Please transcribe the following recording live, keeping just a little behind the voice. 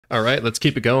All right, let's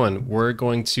keep it going. We're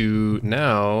going to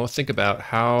now think about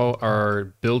how our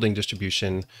building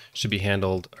distribution should be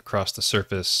handled across the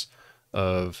surface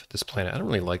of this planet. I don't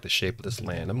really like the shape of this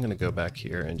land. I'm going to go back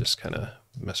here and just kind of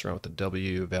mess around with the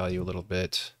W value a little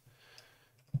bit.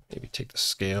 Maybe take the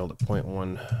scale to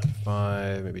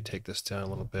 0.15. Maybe take this down a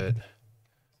little bit.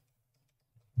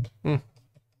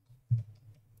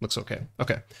 Looks okay.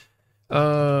 Okay.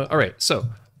 All right. So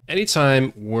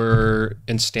anytime we're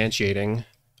instantiating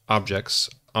objects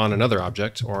on another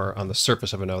object or on the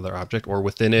surface of another object or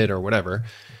within it or whatever,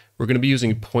 we're going to be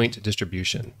using point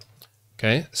distribution.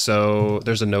 Okay, so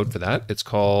there's a node for that. It's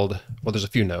called, well, there's a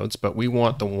few nodes, but we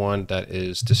want the one that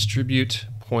is distribute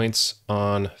points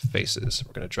on faces.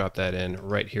 We're going to drop that in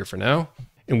right here for now.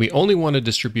 And we only want to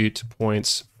distribute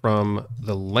points from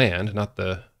the land, not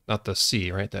the sea,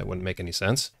 right? That wouldn't make any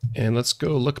sense. And let's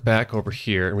go look back over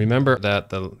here and remember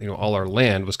that all our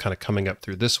land was kind of coming up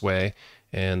through this way,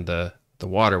 and the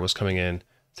water was coming in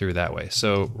through that way.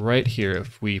 So right here,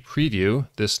 if we preview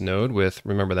this node with,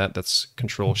 remember that's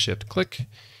Control-Shift-Click,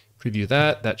 preview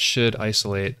that should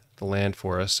isolate the land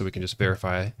for us so we can just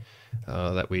verify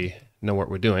that we know what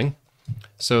we're doing.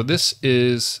 So this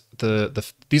is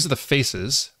these are the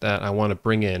faces that I want to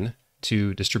bring in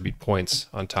to distribute points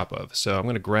on top of. So I'm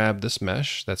going to grab this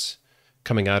mesh that's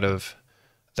coming out of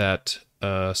that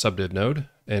subdiv node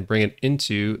and bring it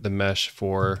into the mesh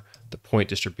for the point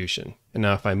distribution. And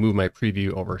now if I move my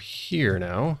preview over here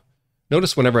now,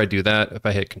 notice whenever I do that, if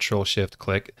I hit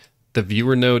Control-Shift-Click, the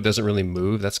viewer node doesn't really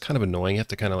move. That's kind of annoying. You have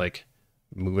to kind of like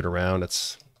move it around.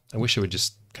 I wish it would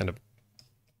just kind of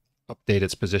update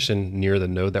its position near the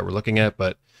node that we're looking at,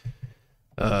 but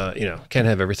can't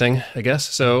have everything, I guess.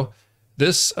 So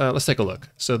this, let's take a look.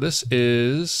 So this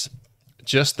is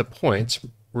just the points.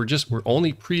 We're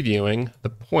only previewing the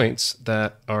points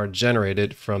that are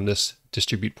generated from this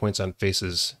distribute points on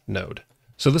faces node.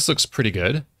 So this looks pretty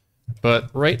good, but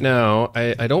right now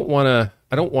I don't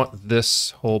want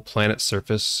this whole planet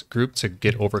surface group to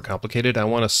get overcomplicated. I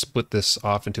want to split this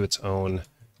off into its own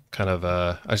kind of,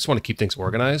 I just want to keep things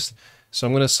organized. So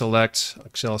I'm going to select,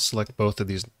 actually I'll select both of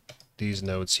these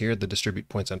nodes here, the distribute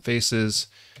points on faces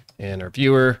and our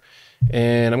viewer.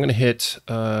 And I'm going to hit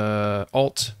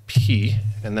Alt P,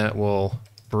 and that will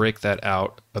break that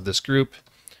out of this group.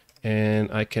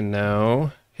 And I can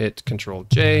now hit Control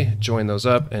J, join those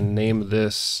up, and name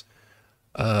this,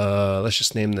 let's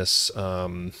just name this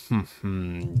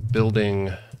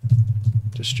building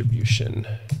distribution.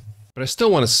 But I still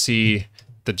want to see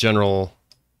the general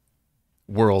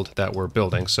world that we're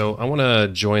building. So I want to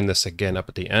join this again up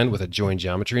at the end with a join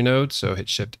geometry node. So hit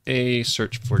Shift A,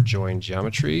 search for join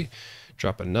geometry,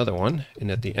 drop another one in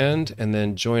at the end, and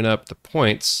then join up the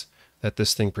points that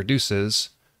this thing produces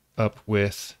up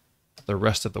with the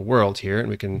rest of the world here. And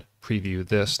we can preview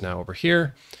this now over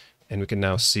here, and we can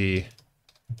now see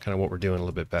kind of what we're doing a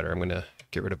little bit better. I'm going to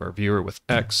get rid of our viewer with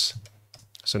X.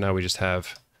 So now we just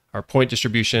have our point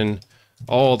distribution,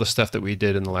 all the stuff that we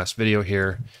did in the last video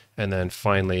here, and then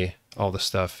finally all the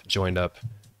stuff joined up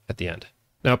at the end.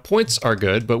 Now points are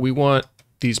good, but we want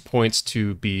these points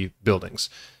to be buildings.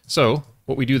 So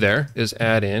what we do there is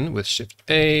add in with Shift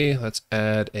A, let's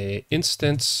add a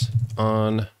instance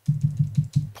on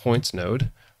points node.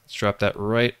 Let's drop that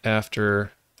right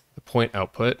after the point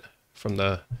output from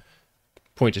the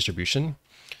point distribution.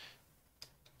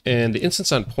 And the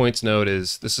instance on points node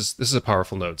is this is a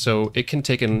powerful node. So it can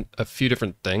take in a few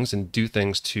different things and do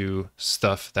things to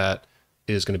stuff that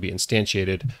is going to be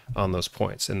instantiated on those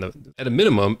points. And at a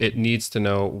minimum, it needs to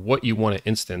know what you want to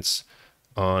instance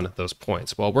on those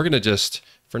points. Well, we're going to just,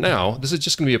 for now, this is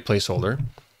just going to be a placeholder,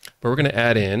 but we're going to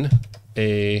add in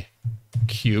a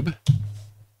cube.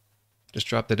 Just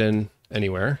drop that in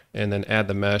anywhere and then add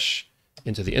the mesh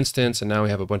into the instance. And now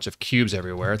we have a bunch of cubes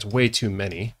everywhere. It's way too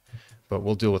many, but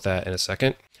we'll deal with that in a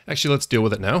second. Actually, let's deal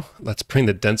with it now. Let's bring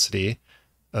the density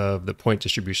of the point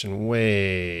distribution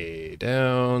way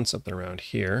down. Something around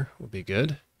here will be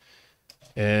good.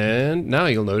 And now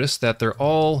you'll notice that they're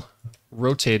all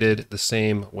rotated the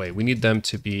same way. We need them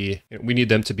to be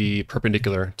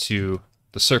perpendicular to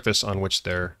the surface on which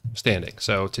they're standing.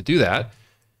 So to do that,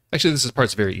 actually this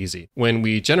part's very easy. When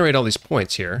we generate all these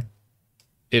points here,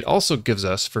 it also gives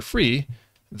us for free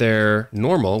their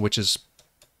normal, which is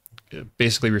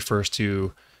basically refers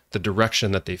to the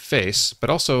direction that they face, but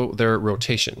also their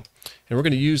rotation. And we're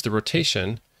going to use the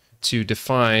rotation to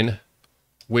define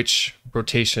which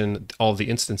rotation all the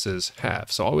instances have.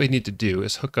 So all we need to do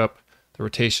is hook up the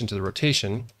rotation to the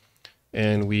rotation,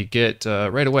 and we get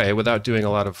right away, without doing a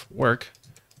lot of work,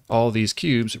 all these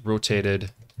cubes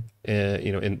rotated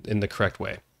in the correct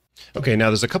way. Okay, now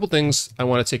there's a couple things I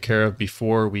want to take care of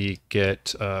before we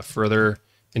get further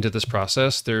into this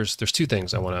process. There's two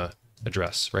things I want to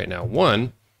address right now.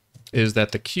 One is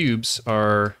that the cubes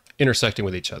are intersecting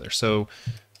with each other. So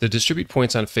the distribute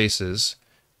points on faces,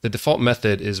 the default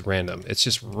method is random. It's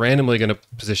just randomly going to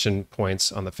position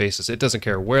points on the faces. It doesn't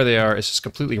care where they are. It's just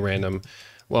completely random.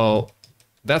 Well,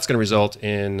 that's going to result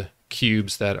in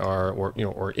cubes that are,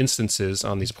 or instances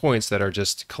on these points that are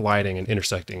just colliding and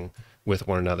intersecting with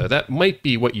one another. That might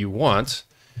be what you want,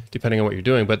 depending on what you're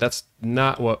doing, but that's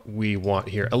not what we want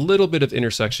here. A little bit of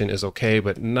intersection is okay,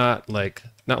 but not like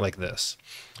this.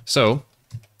 So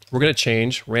we're going to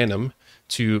change random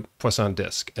to Poisson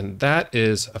disk, and that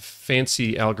is a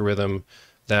fancy algorithm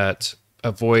that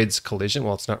avoids collision.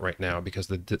 Well, it's not right now because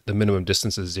the minimum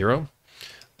distance is 0.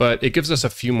 But it gives us a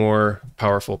few more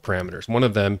powerful parameters. One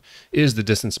of them is the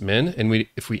distance min, and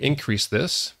if we increase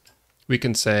this, we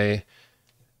can say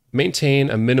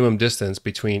maintain a minimum distance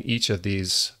between each of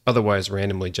these otherwise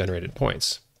randomly generated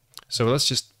points. So let's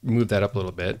just move that up a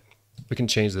little bit. We can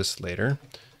change this later,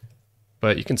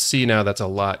 but you can see now that's a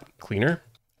lot cleaner.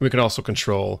 We can also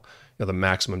control the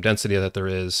maximum density that there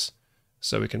is,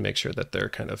 so we can make sure that they're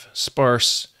kind of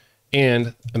sparse,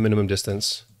 and a minimum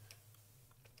distance,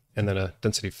 and then a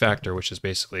density factor, which is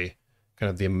basically kind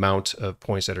of the amount of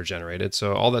points that are generated.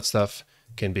 So all that stuff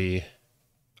can be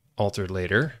altered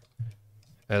later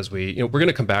as we're going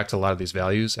to come back to a lot of these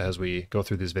values as we go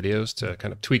through these videos to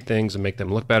kind of tweak things and make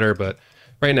them look better. But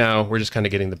right now we're just kind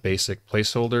of getting the basic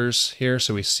placeholders here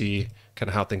so we see kind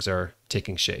of how things are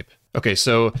taking shape. Okay,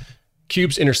 so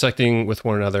cubes intersecting with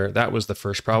one another, that was the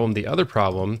first problem. The other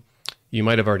problem you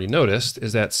might have already noticed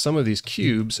is that some of these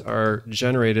cubes are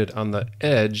generated on the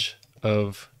edge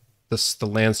of the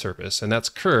land surface, and that's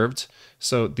curved,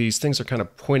 so these things are kind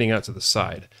of pointing out to the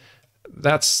side.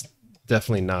 That's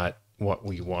definitely not what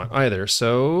we want either.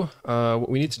 So what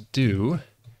we need to do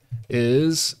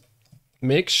is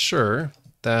make sure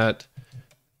that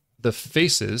the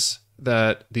faces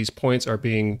that these points are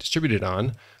being distributed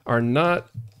on are not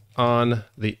on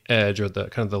the edge or the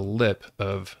kind of the lip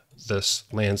of this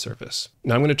land surface.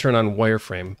 Now I'm going to turn on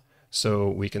wireframe so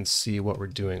we can see what we're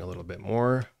doing a little bit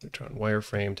more. I'm going to turn on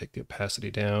wireframe, take the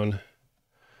opacity down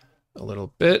a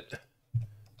little bit,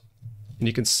 and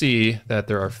you can see that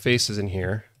there are faces in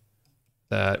here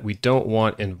that we don't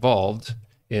want involved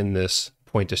in this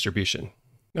point distribution.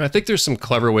 Now I think there's some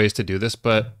clever ways to do this,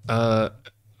 but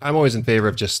I'm always in favor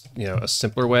of just a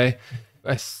simpler way.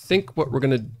 I think what we're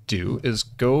going to do is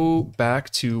go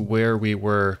back to where we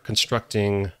were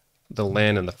constructing the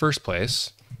land in the first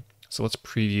place. So let's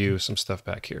preview some stuff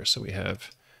back here. So we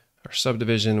have our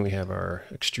subdivision, we have our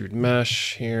extrude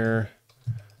mesh here.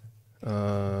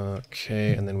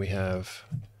 Okay, and then we have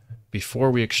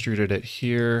before we extruded it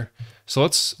here. So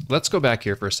let's go back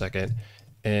here for a second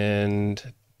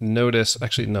and notice,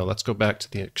 actually no, let's go back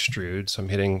to the extrude. So I'm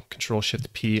hitting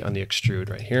Control-Shift-P on the extrude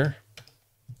right here.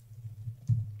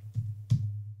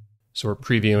 So we're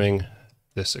previewing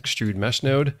this extrude mesh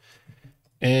node.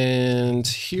 And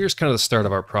here's kind of the start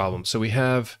of our problem. So we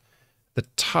have the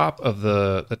top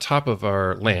of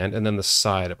our land and then the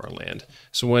side of our land.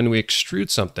 So when we extrude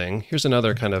something, here's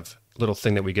another kind of little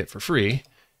thing that we get for free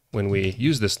when we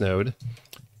use this node.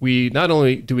 We not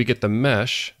only do we get the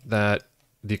mesh that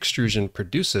the extrusion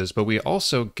produces, but we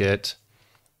also get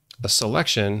a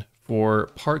selection for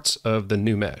parts of the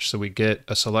new mesh. So we get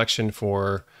a selection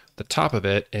for the top of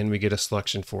it, and we get a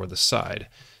selection for the side.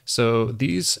 So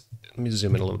these, let me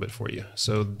zoom in a little bit for you.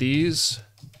 So these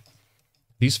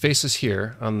faces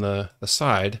here on the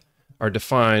side are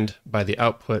defined by the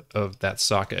output of that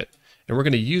socket. And we're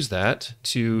going to use that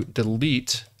to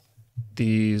delete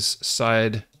these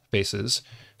side faces.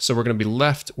 So we're going to be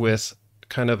left with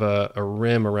kind of a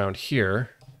rim around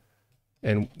here.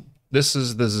 And this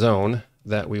is the zone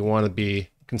that we want to be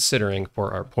considering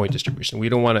for our point distribution. We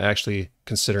don't want to actually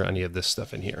consider any of this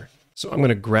stuff in here. So I'm going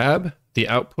to grab the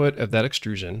output of that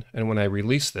extrusion, and when I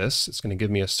release this, it's going to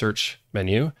give me a search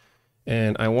menu,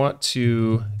 and I want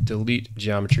to delete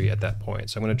geometry at that point.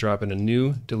 So I'm going to drop in a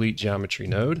new delete geometry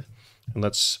node, and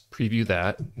let's preview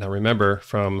that. Now remember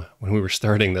from when we were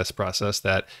starting this process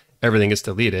that everything gets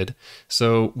deleted.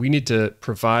 So we need to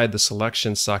provide the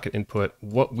selection socket input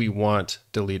what we want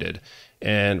deleted.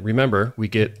 And remember, we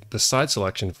get the side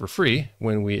selection for free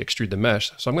when we extrude the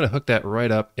mesh. So I'm going to hook that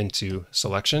right up into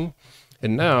selection.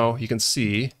 And now you can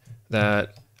see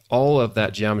that all of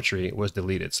that geometry was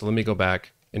deleted. So let me go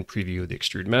back and preview the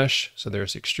extrude mesh. So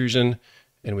there's the extrusion,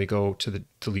 and we go to the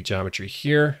delete geometry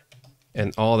here,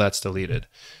 and all that's deleted.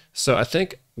 So I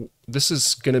think this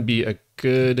is going to be a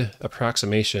good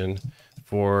approximation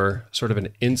for sort of an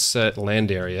inset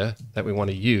land area that we want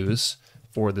to use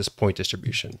for this point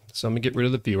distribution. So I'm gonna get rid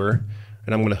of the viewer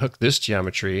and I'm gonna hook this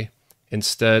geometry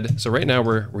instead. So right now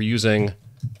we're using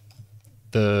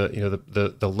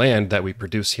the land that we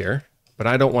produce here, but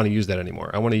I don't want to use that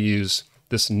anymore. I want to use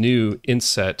this new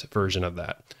inset version of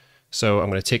that. So I'm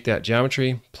going to take that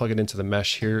geometry, plug it into the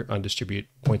mesh here on distribute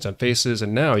points on faces,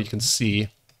 and now you can see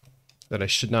that I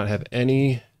should not have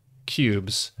any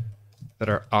cubes that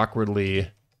are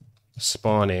awkwardly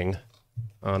spawning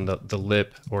on the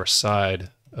lip or side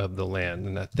of the land.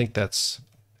 And I think that's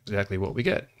exactly what we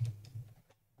get.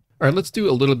 All right, let's do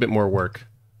a little bit more work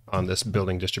on this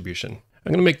building distribution.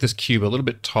 I'm going to make this cube a little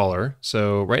bit taller.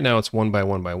 So right now it's 1 by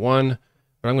 1 by 1,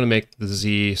 but I'm going to make the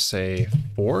Z say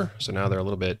 4. So now they're a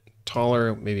little bit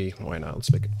taller. Maybe, why not?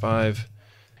 Let's make it 5.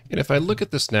 And if I look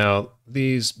at this now,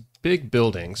 these big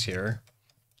buildings here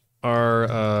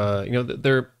are,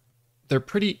 they're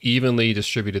pretty evenly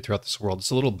distributed throughout this world.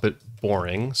 It's a little bit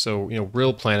boring. So,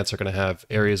 real planets are going to have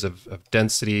areas of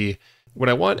density. What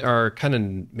I want are kind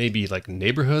of maybe like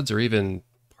neighborhoods or even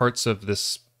parts of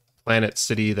this planet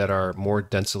city that are more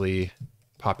densely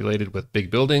populated with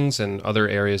big buildings, and other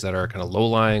areas that are kind of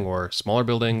low-lying or smaller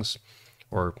buildings,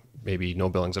 or maybe no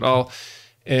buildings at all.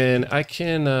 And I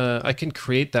can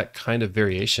create that kind of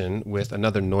variation with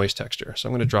another noise texture. So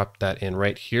I'm going to drop that in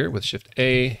right here with Shift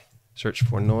A, search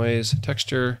for noise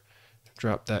texture,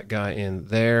 drop that guy in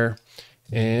there.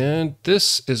 And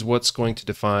this is what's going to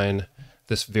define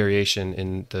this variation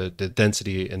in the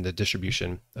density and the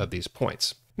distribution of these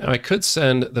points. Now I could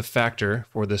send the factor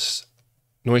for this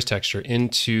noise texture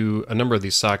into a number of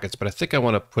these sockets, but I think I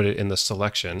want to put it in the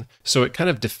selection. So it kind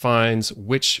of defines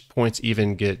which points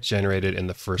even get generated in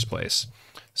the first place.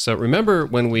 So remember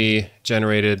when we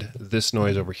generated this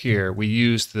noise over here, we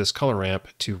used this color ramp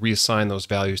to reassign those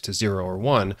values to 0 or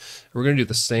 1. We're going to do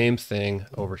the same thing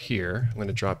over here. I'm going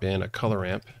to drop in a color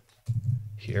ramp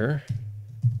here.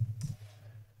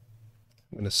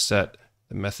 I'm going to set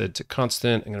the method to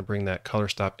constant. I'm going to bring that color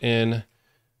stop in,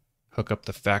 hook up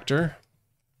the factor.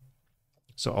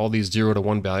 So all these 0 to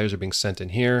 1 values are being sent in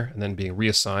here and then being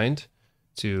reassigned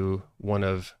to one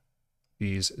of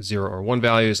these 0 or 1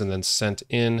 values and then sent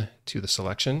in to the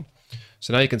selection.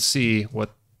 So now you can see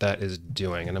what that is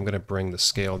doing. And I'm going to bring the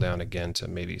scale down again to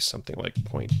maybe something like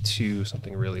 0.2,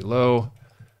 something really low.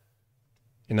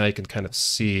 And now you can kind of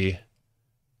see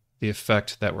the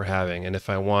effect that we're having. And if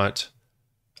I want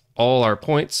all our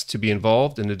points to be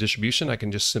involved in the distribution, I can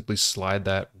just simply slide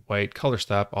that white color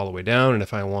stop all the way down. And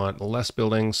if I want less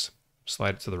buildings,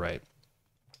 slide it to the right.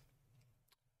 I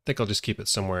think I'll just keep it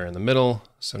somewhere in the middle.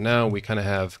 So now we kind of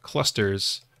have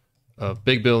clusters of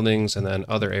big buildings and then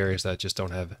other areas that just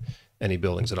don't have any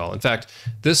buildings at all. In fact,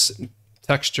 this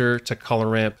texture to color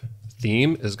ramp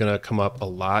theme is going to come up a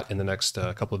lot in the next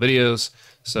couple of videos.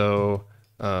 So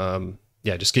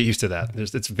yeah, just get used to that.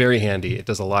 It's very handy. It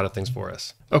does a lot of things for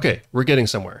us. Okay, we're getting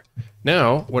somewhere.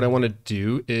 Now, what I want to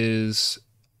do is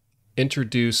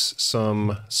introduce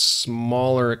some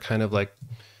smaller kind of like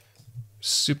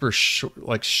super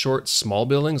short, short, small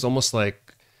buildings, almost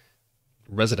like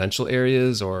residential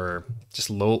areas or just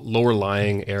lower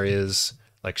lying areas,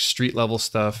 like street level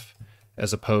stuff,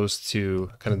 as opposed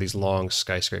to kind of these long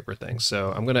skyscraper things.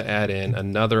 So I'm going to add in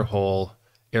another whole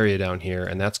area down here,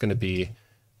 and that's going to be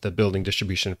the building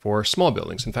distribution for small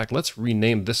buildings. In fact, let's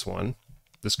rename this one,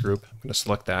 this group. I'm going to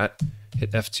select that,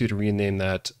 hit F2 to rename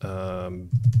that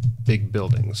big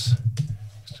buildings,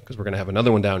 because we're going to have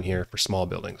another one down here for small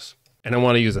buildings. And I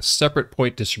want to use a separate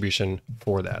point distribution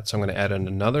for that. So I'm going to add in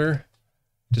another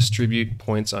distribute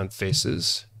points on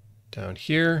faces down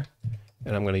here.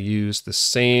 And I'm going to use the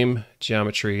same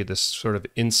geometry, this sort of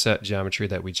inset geometry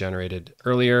that we generated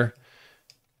earlier,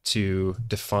 to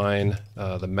define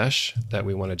the mesh that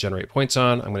we want to generate points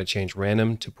on. I'm going to change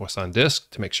random to Poisson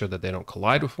disk to make sure that they don't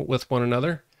collide with one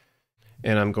another.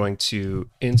 And I'm going to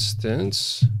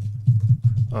instance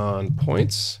on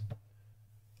points.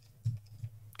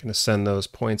 Going to send those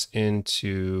points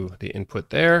into the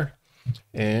input there.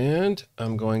 And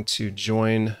I'm going to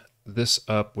join this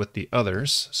up with the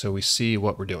others so we see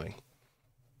what we're doing.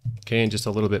 Okay, and just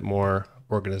a little bit more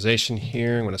organization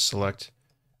here. I'm going to select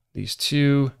these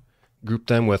two, group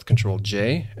them with Control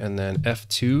J, and then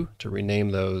F2 to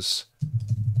rename those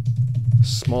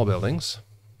small buildings.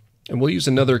 And we'll use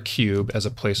another cube as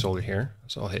a placeholder here.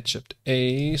 So I'll hit Shift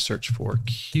A, search for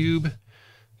cube.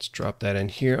 Let's drop that in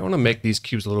here. I want to make these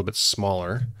cubes a little bit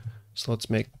smaller. So let's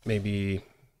make maybe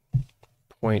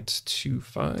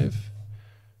 0.25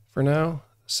 for now.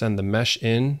 Send the mesh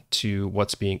in to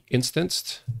what's being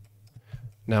instanced.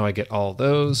 Now I get all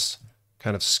those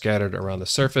kind of scattered around the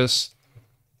surface.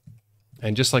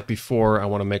 And just like before, I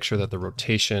want to make sure that the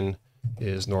rotation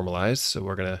is normalized. So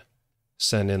we're going to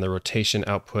send in the rotation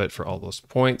output for all those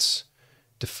points,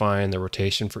 define the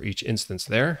rotation for each instance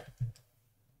there.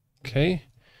 Okay,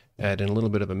 add in a little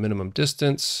bit of a minimum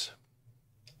distance.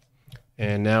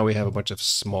 And now we have a bunch of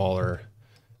smaller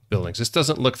buildings. This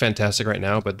doesn't look fantastic right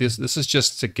now, but this is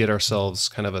just to get ourselves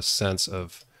kind of a sense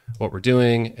of what we're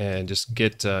doing and just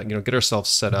get get ourselves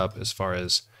set up as far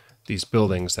as these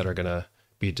buildings that are going to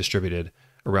be distributed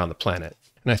around the planet.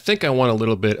 And I think I want a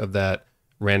little bit of that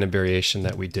random variation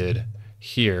that we did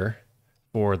here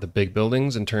for the big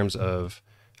buildings in terms of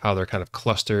how they're kind of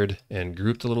clustered and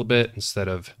grouped a little bit instead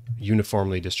of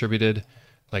uniformly distributed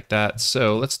like that.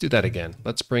 So let's do that again.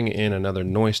 Let's bring in another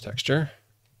noise texture.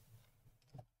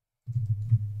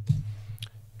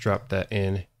 Drop that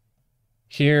in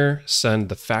here, send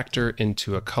the factor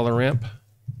into a color ramp,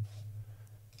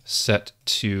 set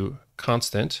to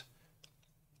constant,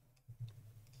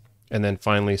 and then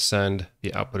finally send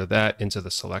the output of that into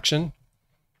the selection.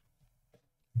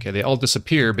 Okay, they all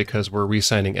disappear because we're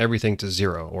reassigning everything to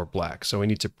 0 or black. So we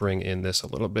need to bring in this a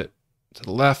little bit to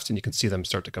the left, and you can see them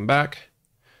start to come back.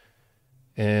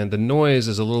 And the noise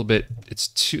is a little bit,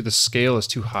 the scale is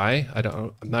too high.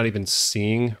 I'm not even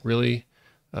seeing really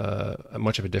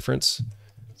much of a difference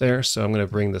there. So I'm going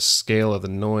to bring the scale of the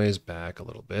noise back a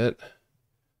little bit.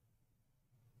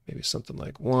 Maybe something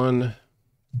like 1.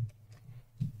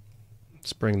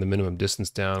 Let's bring the minimum distance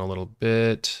down a little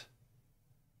bit.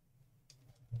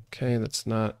 Okay, that's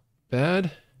not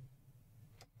bad.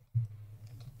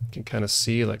 You can kind of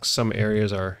see like some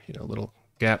areas are, little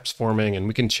gaps forming, and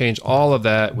we can change all of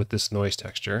that with this noise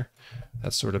texture.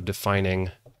 That's sort of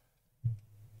defining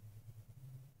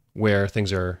where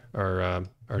things are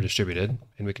distributed,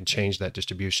 and we can change that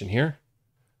distribution here.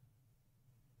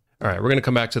 All right, we're going to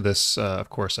come back to this, of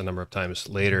course, a number of times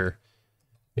later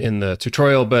in the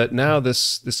tutorial, but now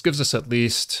this gives us at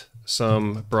least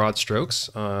some broad strokes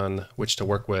on which to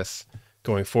work with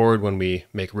going forward when we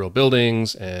make real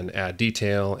buildings and add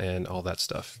detail and all that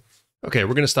stuff. Okay,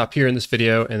 we're going to stop here in this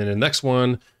video, and in the next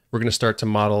one, we're going to start to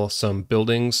model some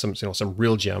buildings, some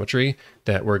real geometry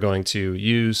that we're going to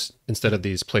use instead of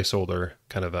these placeholder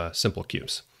kind of simple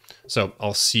cubes. So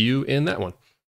I'll see you in that one.